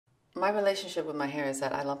My relationship with my hair is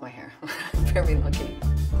that I love my hair. I'm very lucky.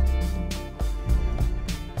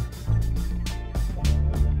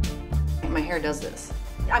 My hair does this.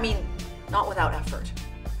 I mean, not without effort,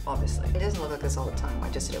 obviously. It doesn't look like this all the time. I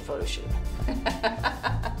just did a photo shoot.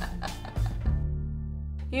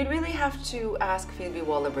 You'd really have to ask Phoebe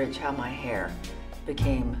Waller-Bridge how my hair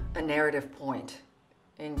became a narrative point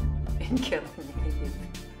in Killing Eve.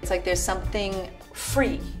 It's like there's something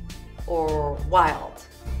free or wild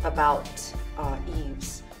about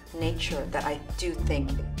Eve's nature that I do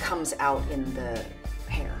think comes out in the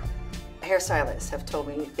hair. Hairstylists have told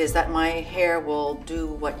me is that my hair will do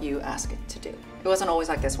what you ask it to do. It wasn't always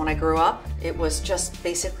like this. When I grew up, it was just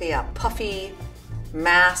basically a puffy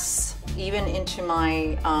mass. Even into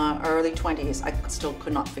my early 20s, I still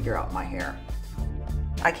could not figure out my hair.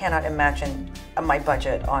 I cannot imagine my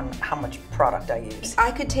budget on how much product I use.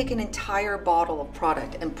 I could take an entire bottle of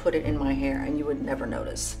product and put it in my hair and you would never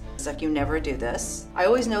notice. It's like you never do this. I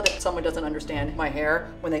always know that someone doesn't understand my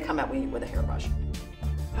hair when they come at me with a hairbrush.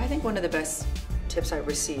 I think one of the best tips I've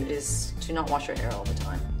received is to not wash your hair all the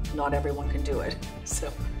time. Not everyone can do it.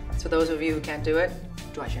 So for those of you who can't do it,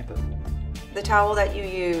 dry shampoo. The towel that you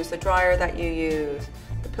use, the dryer that you use,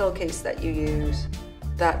 the pillowcase that you use,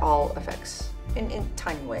 that all affects in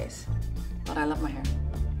tiny ways. But I love my hair.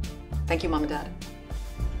 Thank you, Mom and Dad.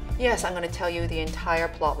 Yes, I'm going to tell you the entire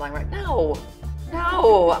plot line right now.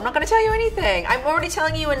 No, I'm not going to tell you anything. I'm already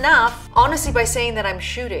telling you enough. Honestly, by saying that I'm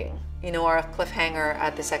shooting, you know, our cliffhanger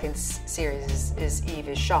at the second series is Eve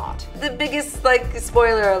is shot. The biggest,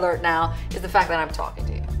 spoiler alert now is the fact that I'm talking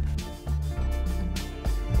to you.